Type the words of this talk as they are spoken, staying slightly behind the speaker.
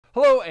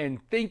Hello and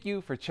thank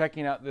you for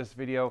checking out this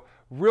video.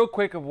 Real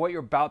quick of what you're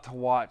about to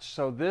watch.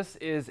 So this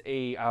is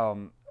a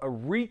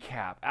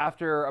recap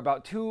after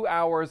about 2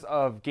 hours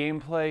of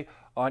gameplay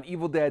on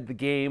Evil Dead the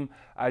game.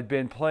 I'd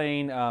been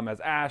playing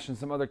as Ash and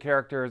some other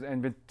characters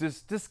and been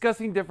just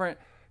discussing different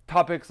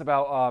topics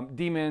about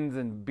demons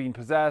and being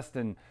possessed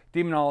and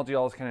demonology,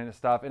 all this kind of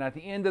stuff. And at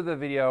the end of the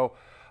video,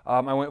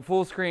 I went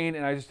full screen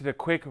and I just did a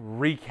quick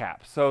recap.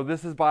 So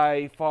this is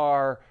by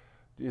far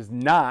is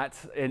not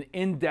an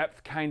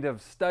in-depth kind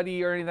of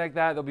study or anything like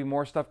that. There'll be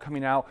more stuff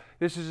coming out.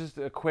 This is just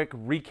a quick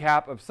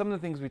recap of some of the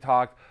things we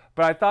talked,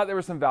 but I thought there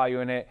was some value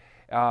in it,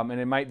 and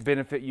it might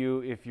benefit you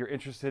if you're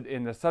interested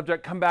in the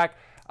subject. Come back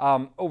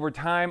over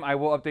time. I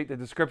will update the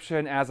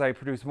description as I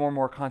produce more and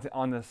more content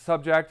on this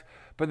subject,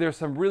 but there's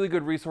some really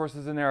good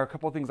resources in there. A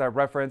couple of things I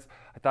referenced.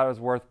 I thought it was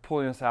worth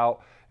pulling this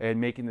out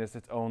and making this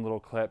its own little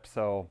clip.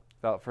 So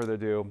without further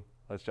ado,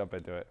 let's jump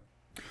into it.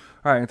 All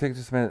right, I'm going to take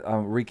just a minute,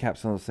 recap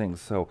some of those things.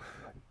 So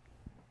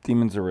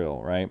demons are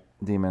real, right?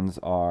 Demons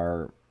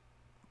are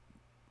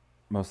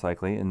most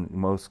likely and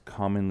most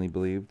commonly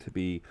believed to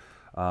be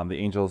the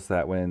angels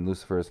that when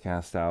Lucifer is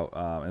cast out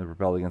and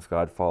rebelled against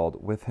God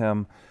followed with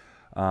him.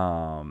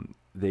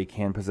 They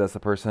can possess a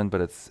person,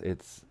 but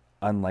it's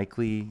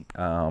unlikely.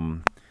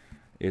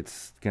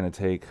 It's going to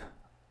take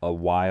a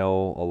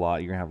while, a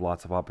lot. You're going to have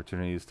lots of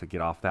opportunities to get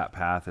off that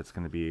path. It's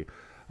going to be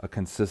a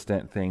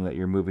consistent thing that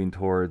you're moving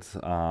towards.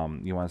 You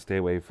want to stay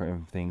away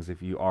from things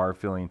if you are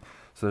feeling,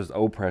 so there's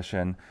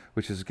oppression,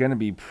 which is going to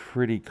be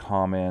pretty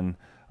common.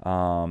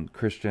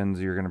 Christians,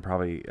 you're going to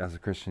probably, as a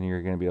Christian,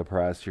 you're going to be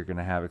oppressed. You're going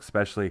to have,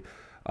 especially,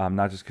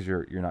 not just because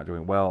you're not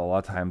doing well. A lot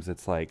of times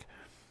it's like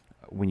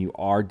when you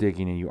are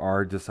digging and you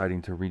are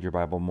deciding to read your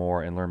Bible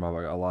more and learn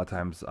more, a lot of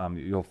times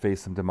you'll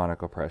face some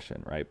demonic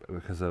oppression, right?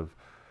 Because of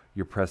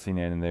you're pressing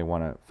in and they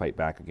want to fight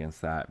back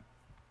against that.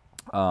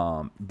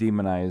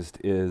 Demonized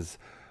is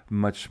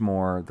much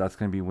more, that's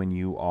going to be when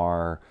you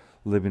are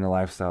living a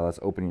lifestyle that's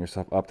opening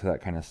yourself up to that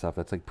kind of stuff.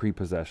 That's like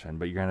pre-possession,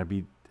 but you're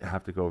going to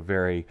have to go a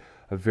very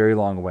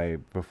long way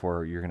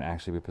before you're going to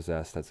actually be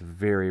possessed. That's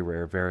very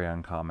rare, very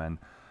uncommon.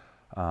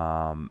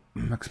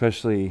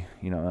 Especially,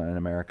 in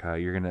America,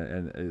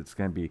 it's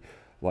going to be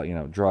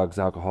drugs,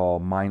 alcohol,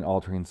 mind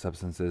altering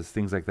substances,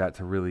 things like that,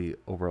 to really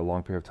over a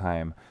long period of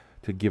time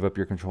to give up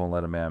your control and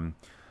let them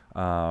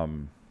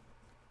in.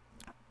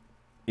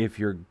 If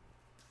you're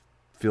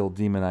feel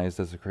demonized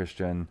as a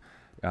Christian,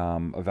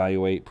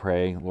 evaluate,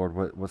 pray,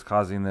 Lord, what's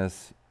causing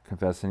this?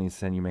 Confess any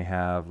sin you may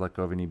have, let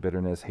go of any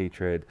bitterness,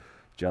 hatred,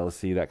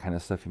 jealousy, that kind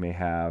of stuff you may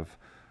have.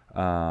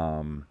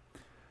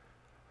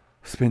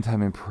 Spend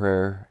time in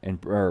prayer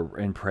and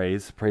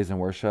praise and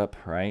worship,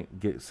 right?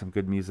 Get some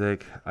good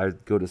music.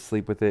 I'd go to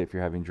sleep with it if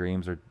you're having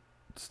dreams or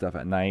stuff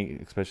at night,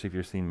 especially if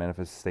you're seeing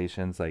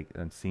manifestations, like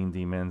and seeing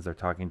demons, they're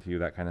talking to you,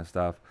 that kind of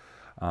stuff.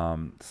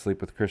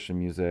 Sleep with Christian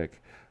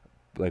music,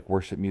 like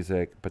worship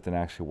music, but then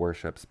actually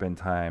worship, spend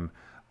time.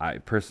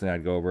 I'd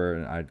go over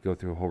and I'd go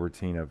through a whole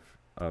routine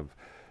of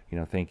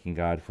thanking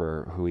God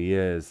for who he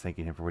is,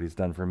 thanking him for what he's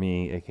done for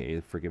me, aka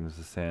forgiveness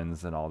of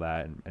sins and all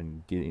that,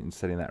 and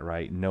setting that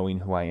right,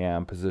 knowing who I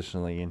am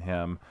positionally in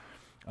him,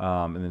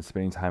 and then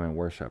spending time in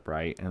worship,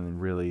 right? And then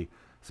really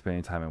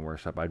spending time in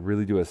worship. I'd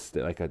really do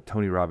like a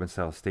Tony Robbins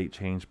style state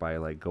change by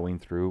like going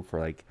through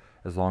for like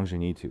as long as you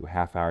need to,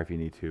 half hour if you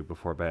need to,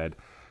 before bed,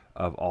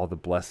 of all the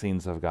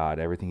blessings of God,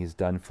 everything he's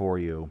done for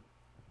you,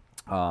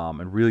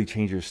 and really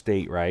change your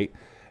state, right?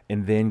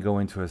 And then go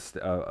into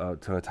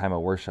a time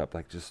of worship,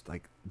 like just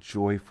like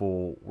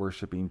joyful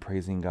worshiping,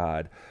 praising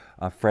God.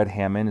 Fred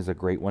Hammond is a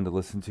great one to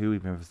listen to,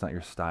 even if it's not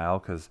your style,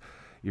 because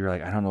you're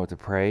like, I don't know what to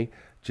pray.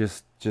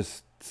 Just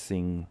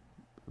sing,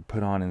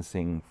 put on and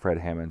sing Fred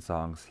Hammond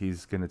songs.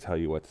 He's going to tell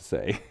you what to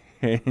say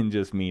and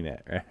just mean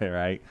it,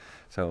 right?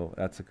 So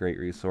that's a great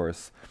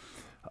resource.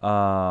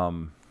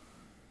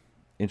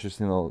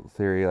 Interesting little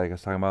theory, like I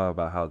was talking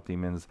about how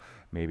demons,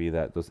 maybe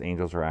that those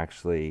angels are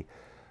actually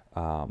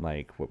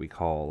like what we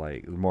call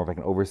like more of like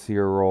an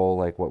overseer role,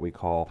 like what we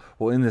call,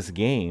 well, in this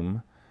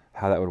game,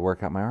 how that would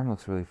work out. My arm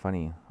looks really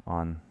funny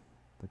on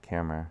the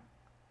camera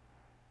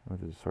with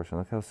the distortion.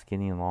 Look how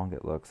skinny and long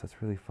it looks.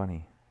 That's really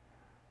funny.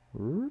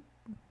 Look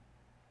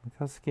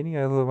how skinny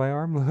my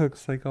arm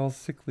looks, like all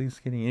sickly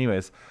skinny.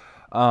 Anyways,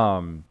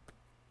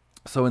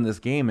 so in this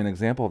game, an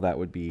example of that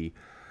would be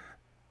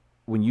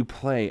when you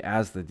play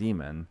as the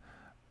demon,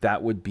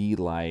 that would be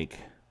like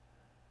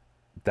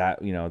that,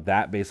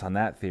 that based on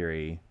that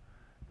theory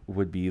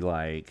would be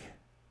like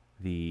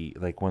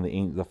one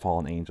of the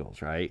fallen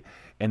angels, right?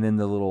 And then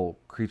the little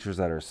creatures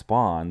that are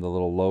spawned, the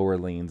little lower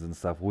leans and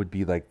stuff, would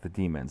be like the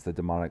demons, the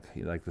demonic,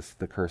 like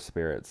the cursed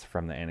spirits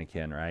from the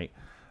Anakin, right?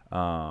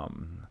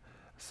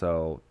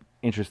 So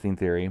interesting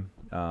theory.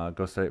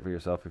 Go study it for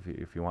yourself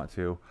if you want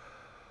to.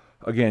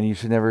 Again, you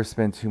should never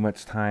spend too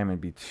much time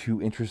and be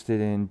too interested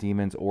in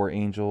demons or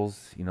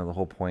angels. The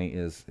whole point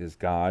is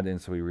God,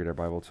 and so we read our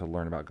Bible to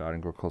learn about God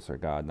and grow closer to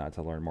God, not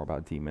to learn more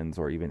about demons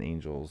or even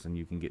angels. And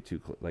you can get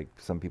too, like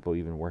some people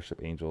even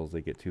worship angels.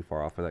 They get too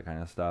far off of that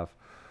kind of stuff.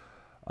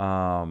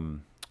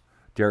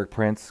 Derek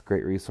Prince,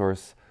 great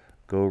resource.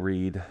 go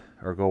read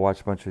or go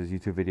watch a bunch of his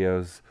YouTube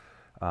videos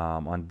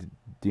on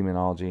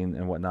demonology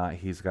and whatnot.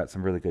 He's got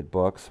some really good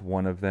books.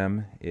 One of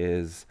them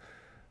is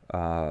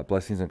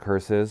Blessings and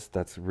Curses.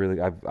 That's really,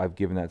 I've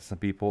given that to some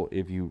people.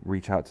 If you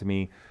reach out to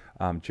me,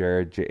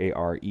 Jared,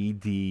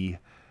 Jared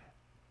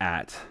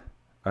at,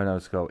 oh no,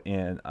 let's go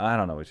in, I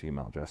don't know which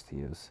email address to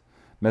use.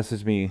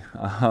 Message me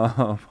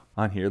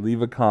on here,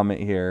 leave a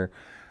comment here,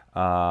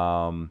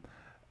 or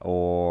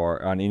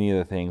on any of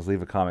the things.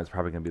 Leave a comment, it's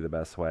probably going to be the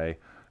best way.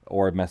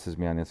 Or message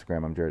me on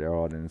Instagram. I'm Jared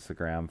Arrow on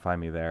Instagram. Find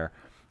me there,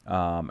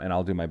 and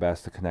I'll do my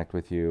best to connect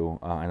with you.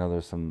 I know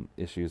there's some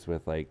issues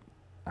with, like,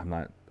 I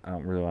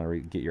don't really want to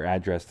get your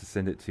address to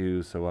send it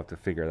to, so we'll have to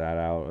figure that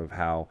out of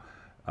how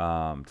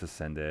to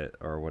send it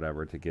or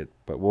whatever to get,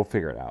 but we'll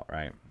figure it out,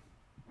 right?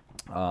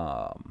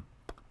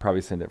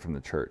 Probably send it from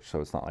the church,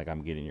 so it's not like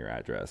I'm getting your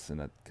address,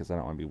 and that, because I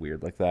don't want to be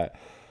weird like that.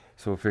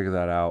 So we'll figure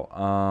that out.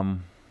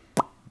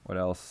 What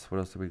else? What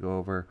else did we go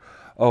over?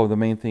 Oh, the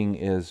main thing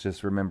is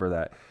just remember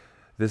that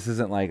this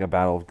isn't like a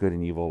battle of good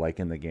and evil like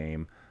in the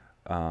game.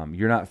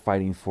 You're not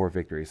fighting for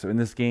victory. So in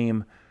this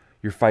game,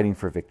 you're fighting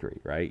for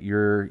victory, right?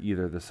 You're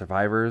either the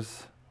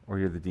survivors or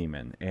you're the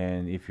demon.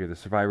 And if you're the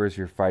survivors,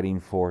 you're fighting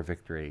for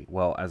victory.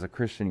 Well, as a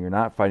Christian, you're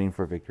not fighting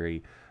for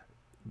victory.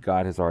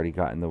 God has already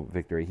gotten the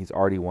victory. He's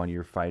already won.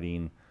 You're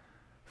fighting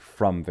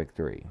from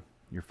victory.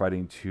 You're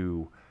fighting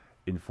to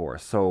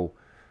enforce. So,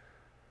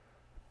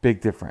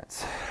 big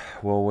difference.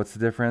 Well, what's the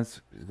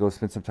difference? Go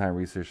spend some time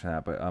researching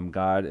that. But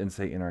God and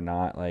Satan are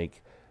not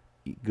like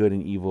good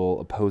and evil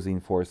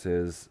opposing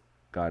forces.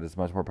 God is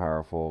much more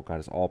powerful. God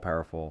is all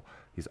powerful.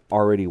 He's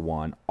already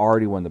won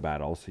the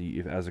battle. So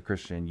if, as a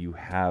Christian, you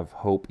have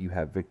hope, you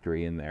have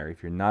victory in there.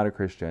 If you're not a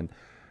Christian,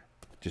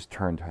 just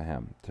turn to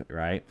him,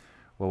 right?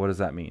 Well, what does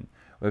that mean?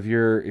 Well, if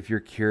you're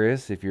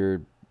curious, if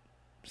you're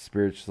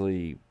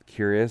spiritually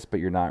curious, but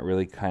you're not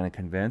really kind of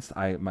convinced,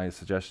 my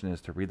suggestion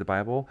is to read the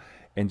Bible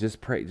and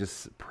just pray.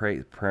 Just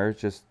pray. Prayer is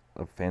just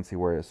a fancy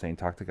word of saying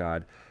talk to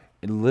God.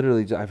 And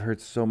literally, I've heard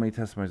so many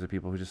testimonies of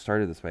people who just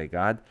started this way.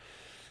 God,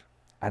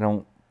 I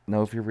don't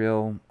know if you're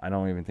real. I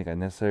don't even think I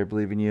necessarily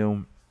believe in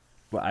you,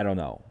 but I don't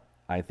know.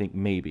 I think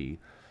maybe.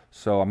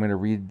 So I'm going to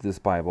read this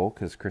Bible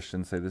because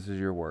Christians say this is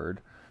your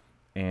word.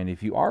 And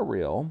if you are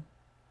real,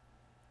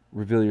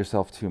 reveal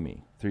yourself to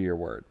me through your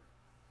word.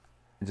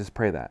 And just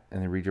pray that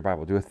and then read your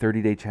Bible. Do a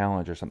 30-day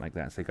challenge or something like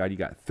that. Say, God, you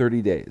got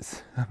 30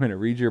 days. I'm going to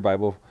read your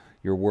Bible,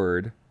 your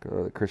word.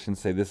 Christians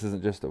say this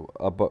isn't just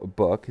a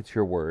book. It's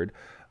your word.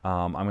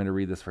 I'm going to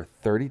read this for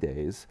 30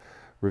 days.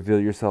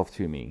 Reveal yourself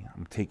to me.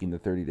 I'm taking the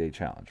 30-day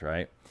challenge,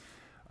 right?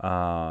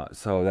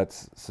 So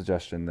that's a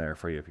suggestion there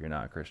for you if you're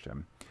not a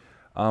Christian.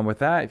 With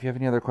that, if you have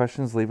any other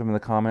questions, leave them in the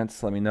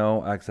comments. Let me know.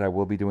 Like I said, I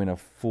will be doing a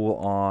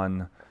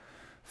full-on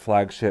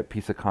flagship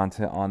piece of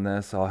content on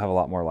this. I'll have a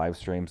lot more live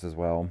streams as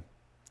well.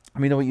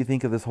 Let me know what you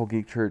think of this whole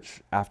Geek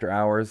Church after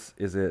hours.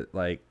 Is it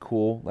like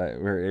cool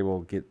that we're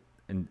able to get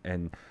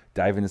and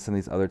dive into some of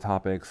these other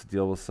topics,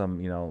 deal with some,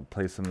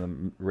 play some of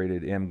the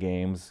rated M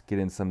games, get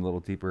in some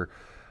little deeper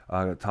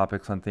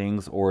topics on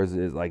things, or is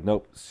it like,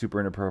 nope, super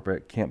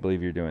inappropriate, can't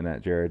believe you're doing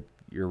that, Jared,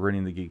 you're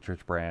ruining the Geek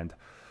Church brand?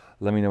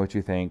 Let me know what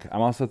you think.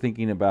 I'm also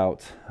thinking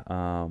about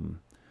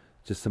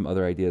just some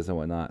other ideas and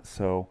whatnot,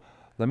 so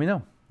let me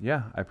know.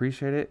 Yeah, I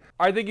appreciate it.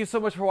 All right, thank you so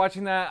much for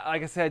watching that.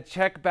 Like I said,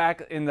 check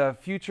back in the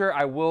future.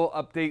 I will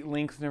update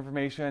links and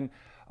information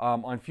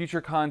on future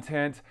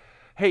content.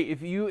 Hey,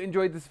 if you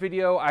enjoyed this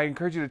video, I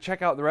encourage you to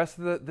check out the rest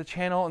of the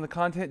channel and the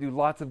content. Do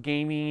lots of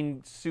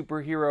gaming,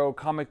 superhero,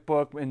 comic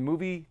book, and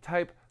movie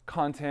type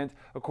content,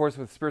 of course,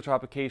 with spiritual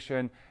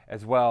application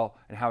as well,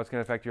 and how it's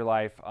going to affect your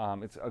life.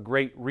 It's a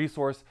great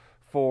resource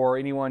for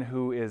anyone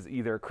who is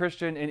either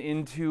Christian and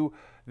into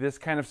this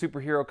kind of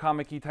superhero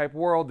comic-y type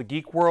world, the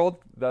geek world,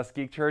 thus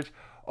Geek Church,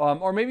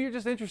 or maybe you're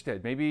just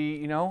interested.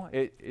 Maybe,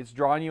 it's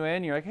drawing you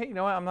in. You're like, hey, you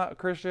know what? I'm not a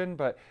Christian,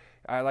 but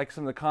I like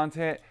some of the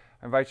content.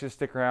 I invite you to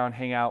stick around,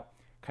 hang out,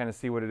 kind of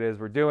see what it is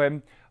we're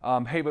doing.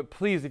 Hey, but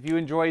please, if you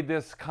enjoyed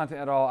this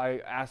content at all,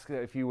 I ask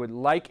that if you would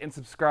like and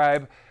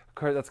subscribe.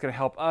 That's going to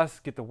help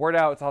us get the word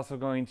out. It's also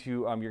going to,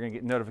 you're going to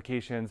get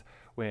notifications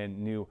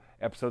when new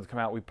episodes come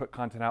out. We put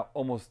content out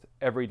almost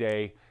every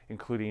day,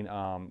 including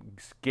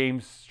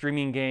games,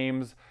 streaming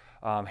games,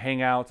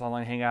 hangouts,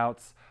 online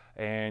hangouts,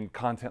 and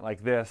content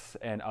like this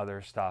and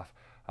other stuff.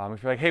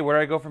 If you're like, hey, where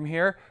do I go from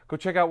here? Go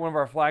check out one of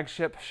our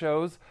flagship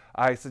shows.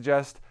 I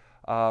suggest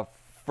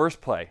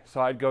First Play. So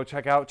I'd go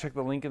check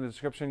the link in the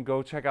description.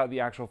 Go check out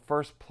the actual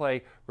First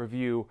Play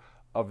review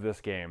of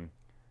this game.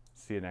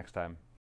 See you next time.